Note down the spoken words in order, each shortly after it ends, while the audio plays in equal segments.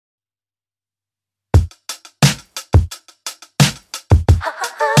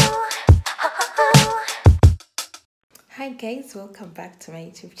Hi guys, welcome back to my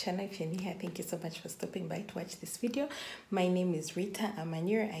YouTube channel. If you're new here, thank you so much for stopping by to watch this video. My name is Rita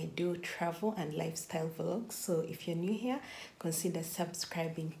Amanyire. I do travel and lifestyle vlogs. So if you're new here, consider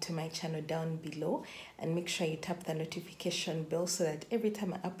subscribing to my channel down below and make sure you tap the notification bell so that every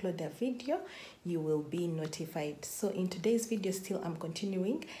time I upload a video, you will be notified. So in today's video, still I'm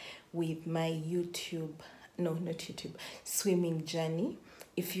continuing with my swimming journey.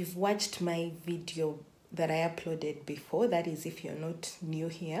 If you've watched my video that I uploaded before, that is if you're not new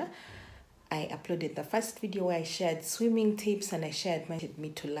here, I uploaded the first video where I shared swimming tips and I shared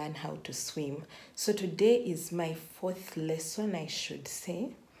me to learn how to swim. So today is my fourth lesson, I should say.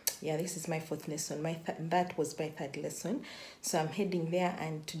 Yeah, this is my fourth lesson. That was my third lesson. So I'm heading there,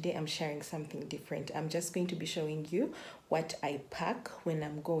 and today I'm sharing something different. I'm just going to be showing you what I pack when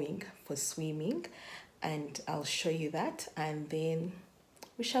I'm going for swimming, and I'll show you that, and then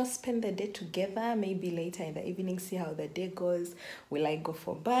we shall spend the day together. Maybe later in the evening, see how the day goes. Will I go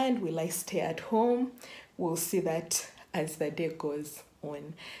for band? Will I stay at home? We'll see that as the day goes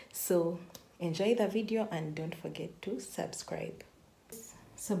on. So enjoy the video and don't forget to subscribe.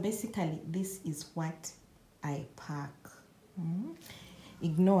 So basically, this is what I pack.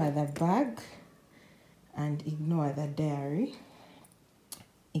 Ignore the bag and ignore the diary.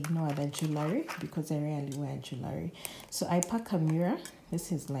 Ignore the jewelry because I rarely wear jewelry. So I pack a mirror.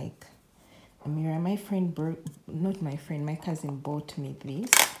 This is like a mirror. My cousin bought me this.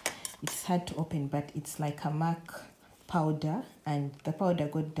 It's hard to open, but it's like a MAC powder, and the powder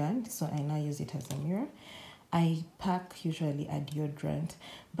got done, so I now use it as a mirror. I pack usually a deodorant,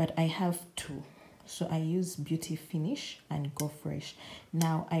 but I have two. So I use Beauty Finish and Go Fresh.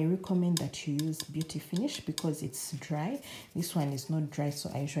 Now I recommend that you use Beauty Finish because it's dry. This one is not dry,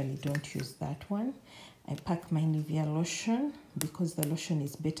 so I usually don't use that one. I pack my Nivea lotion because the lotion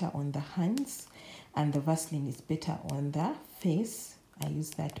is better on the hands and the Vaseline is better on the face. I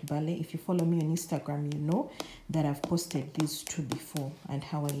use that Ballet. If you follow me on Instagram, you know that I've posted these two before and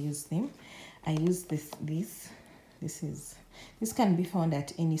how I use them. I use this can be found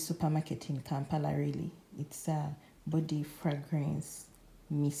at any supermarket in Kampala, really. It's a body fragrance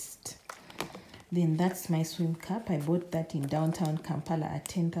mist. Then that's my swim cap. I bought that in downtown Kampala at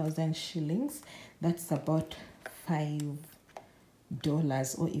 10,000 shillings. That's about $5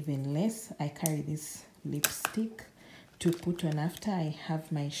 or even less. I carry this lipstick to put on after. I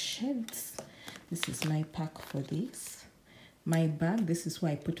have my shades. This is my pack for this. My bag, this is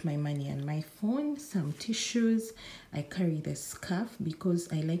where I put my money and my phone, some tissues. I carry the scarf because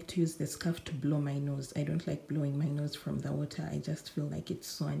I like to use the scarf to blow my nose. I don't like blowing my nose from the water. I just feel like it's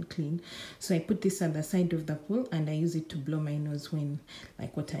so unclean. So I put this at the side of the pool and I use it to blow my nose when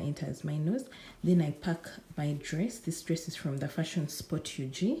like water enters my nose. Then I pack my dress. This dress is from the Fashion Spot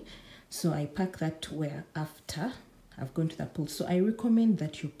UG. So I pack that to wear after I've gone to the pool. So I recommend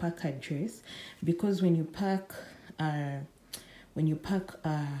that you pack a dress because when you pack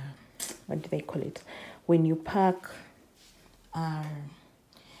what do they call it? When you pack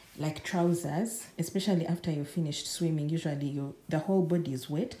like trousers, especially after you're finished swimming, usually the whole body is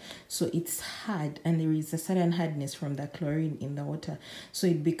wet, so it's hard, and there is a certain hardness from the chlorine in the water, so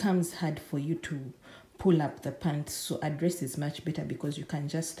it becomes hard for you to pull up the pants. So a dress is much better because you can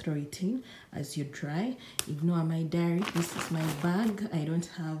just throw it in as you dry. Ignore my diary. This is my bag. I don't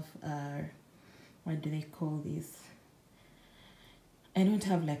have what do they call this? I don't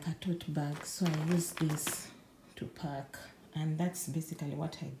have like a tote bag, so I use this to pack, and that's basically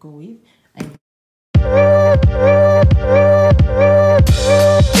what I go with.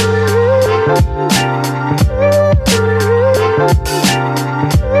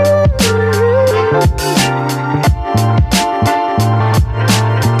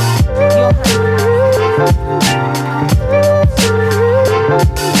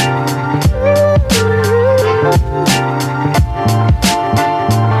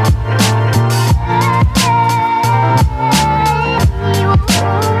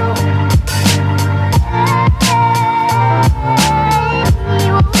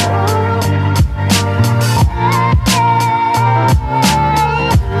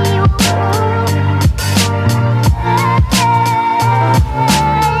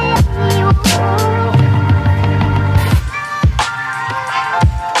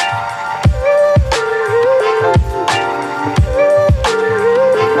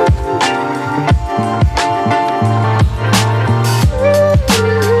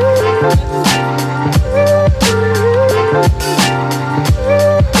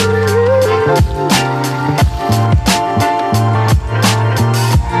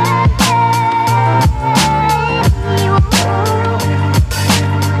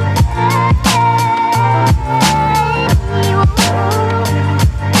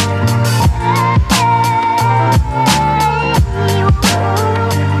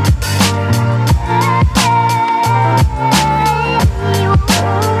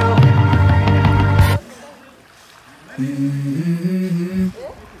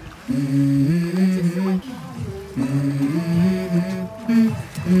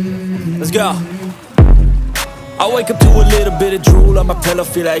 Let's go. I wake up to a little bit of drool on my pillow,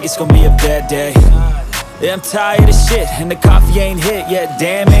 feel like it's gonna be a bad day. Yeah, I'm tired of shit, and the coffee ain't hit yet,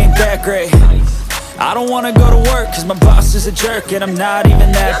 damn, ain't that great. I don't wanna go to work, cause my boss is a jerk, and I'm not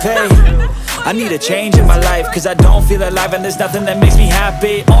even that paid. I need a change in my life, cause I don't feel alive, and there's nothing that makes me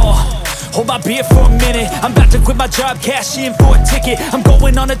happy. Hold my beer for a minute, I'm about to quit my job, cash in for a ticket. I'm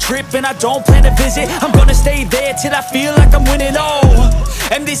going on a trip and I don't plan to visit. I'm gonna stay there till I feel like I'm winning,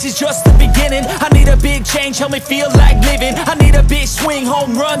 and this is just the beginning. I need a big change, help me feel like living. I need a big swing,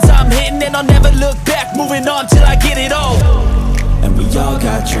 home runs I'm hitting, and I'll never look back, moving on till I get it all. And we all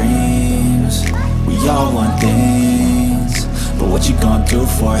got dreams, we all want things, but what you gonna do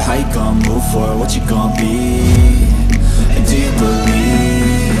for it? How you gonna move for it? What you gonna be? And do you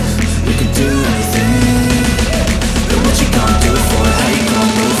believe you can do anything? But what you gonna do for it? How you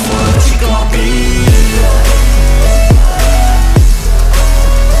gonna move for it? What you gonna be?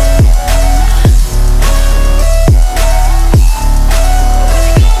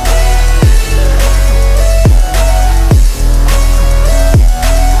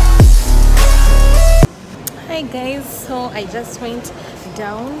 Hi guys, so I just went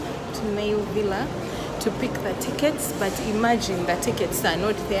down to Nail Villa to pick the tickets, but imagine the tickets are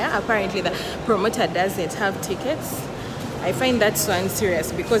not there. Apparently the promoter doesn't have tickets. I find that so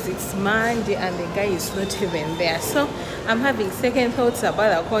unserious because it's Monday and the guy is not even there. So I'm having second thoughts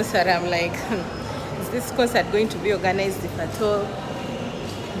about the concert. I'm like, is this concert going to be organized if at all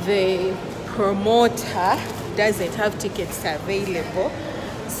the promoter doesn't have tickets available?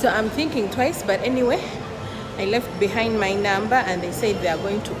 So I'm thinking twice, but anyway, I left behind my number and they said they are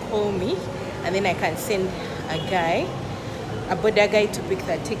going to call me, and then I can send a border guy to pick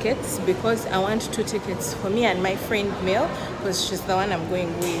the tickets, because I want 2 tickets for me and my friend Mel, because she's the one I'm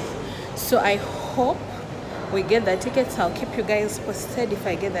going with. So I hope we get the tickets. I'll keep you guys posted if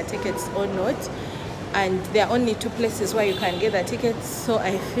I get the tickets or not. And there are only 2 places where you can get the tickets, so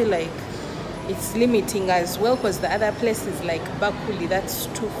I feel like it's limiting as well, because the other place is like Bakuli, that's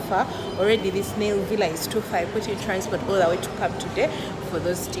too far. Already this Nail Villa is too far. I put in transport all the way to come today for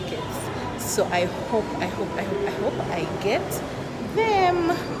those tickets. So I hope I get them,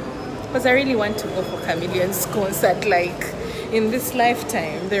 because I really want to go for Chameleon's concert. Like, in this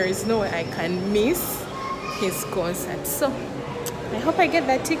lifetime, there is no way I can miss his concert. So I hope I get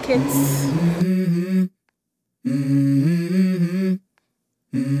the tickets.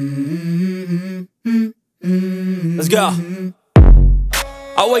 Let's go.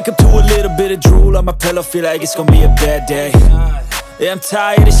 I wake up to a little bit of drool on my pillow, feel like it's gonna be a bad day. Yeah, I'm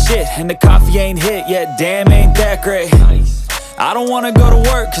tired of shit, and the coffee ain't hit yet, damn, ain't that great. I don't wanna go to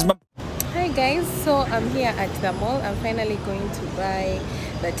work, cause my... Hi guys, so I'm here at the mall. I'm finally going to buy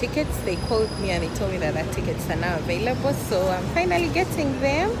the tickets. They called me and they told me that the tickets are now available, so I'm finally getting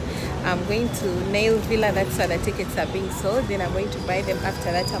them. I'm going to Nail Villa, that's where the tickets are being sold. Then I'm going to buy them.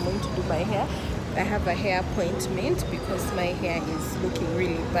 After that, I'm going to do my hair. I have a hair appointment because my hair is looking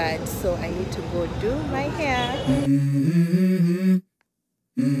really bad, so I need to go do my hair.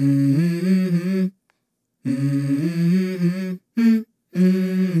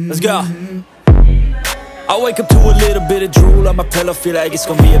 Let's go. I wake up to a little bit of drool on my pillow, feel like it's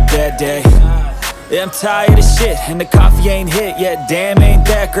gonna be a bad day. Yeah, I'm tired of shit, and the coffee ain't hit yet, damn, ain't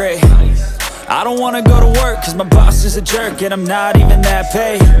that great. I don't wanna go to work, cause my boss is a jerk, and I'm not even that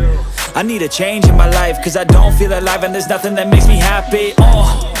paid. I need a change in my life, cause I don't feel alive, and there's nothing that makes me happy.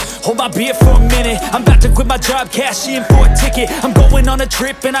 Hold my beer for a minute, I'm about to quit my job, cash in for a ticket. I'm going on a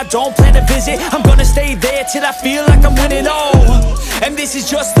trip and I don't plan to visit. I'm gonna stay there till I feel like I'm winning, and this is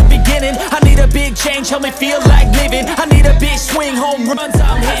just the beginning. I need a big change, help me feel like living. I need a big swing, home runs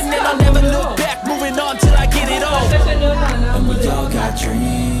I'm hitting, and I'll never look back, moving on till I get it all. And we all got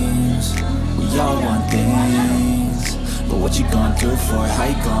dreams, we all want things, but what you gonna do for it? How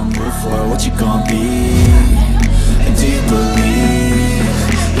you gonna move for it? What you gonna be? And do you believe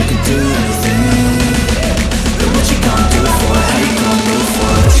you can do anything? But what you gonna do for it? How you gonna move for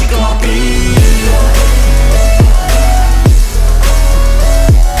it? What you gonna be?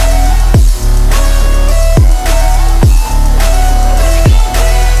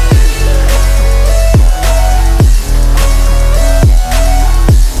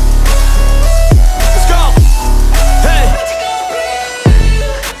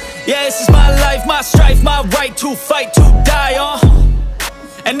 My strife, my right to fight, to die on.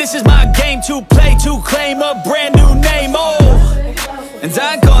 And this is my game to play, to claim a brand new name, And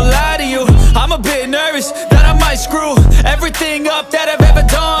I ain't gonna lie to you, I'm a bit nervous that I might screw everything up that I've ever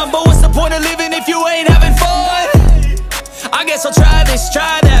done. But what's the point of living if you ain't having fun? I guess I'll try this,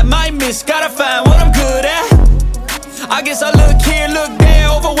 try that, might miss, gotta find what I'm good at. I guess I look here, look there,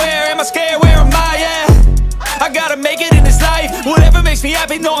 over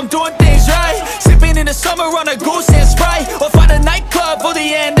happy, know I'm doing things right. Sipping in the summer on a goose and Sprite, or find a nightclub for the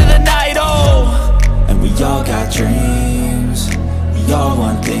end of the night. Oh, and we all got dreams, we all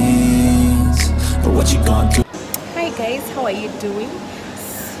want things, but what you gonna do? Hi guys, how are you doing?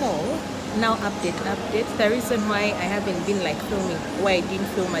 So now update. The reason why I haven't been like filming, why I didn't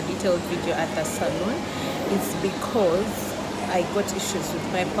film a detailed video at the salon, is because I got issues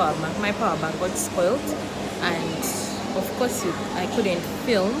with my power bank. My power bank got spoiled, and of course I couldn't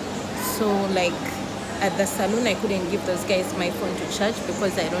film. So like at the salon I couldn't give those guys my phone to charge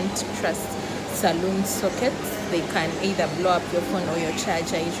because I don't trust salon sockets. They can either blow up your phone or your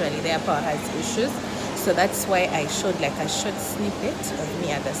charger. Usually their power has issues. So that's why I showed like a short snippet of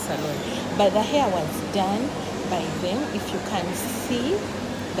me at the salon. But the hair was done by them. If you can see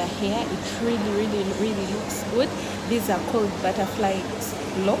the hair, it really looks good. These are called Butterfly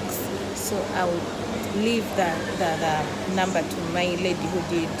Locs. So I will leave the number to my lady who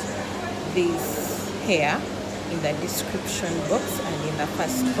did this hair in the description box and in the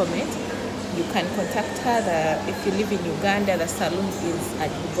first comment. You can contact her. If you live in Uganda, the salon is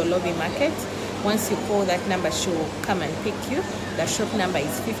at Bugolobi market. Once you call that number, she will come and pick you. The shop number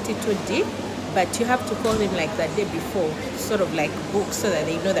is 52D, but you have to call them like the day before, sort of like book, so that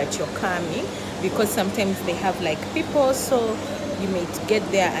they know that you're coming, because sometimes they have like people, so you may get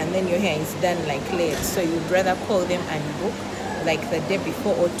there and then your hair is done like late. So you'd rather call them and book like the day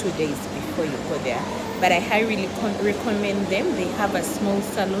before or 2 days before you go there. But I highly recommend them. They have a small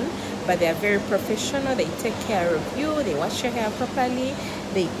salon, but they are very professional. They take care of you, they wash your hair properly,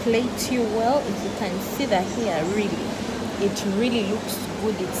 they plait you well. If you can see the hair, it really looks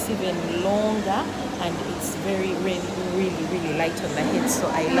good. It's even longer and it's very really light on the head. So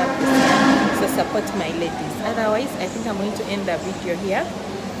I love this hair. So support my ladies. Otherwise I think I'm going to end the video here,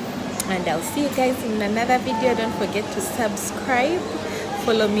 and I'll see you guys in another video. Don't forget to subscribe.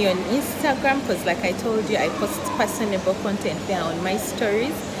 Follow me on Instagram, because like I told you, I post personable content there on my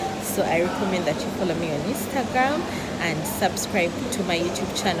stories. So I recommend that you follow me on Instagram and subscribe to my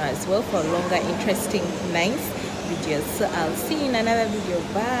YouTube channel as well for longer, interesting, nice videos. So I'll see you in another video.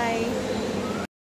 Bye.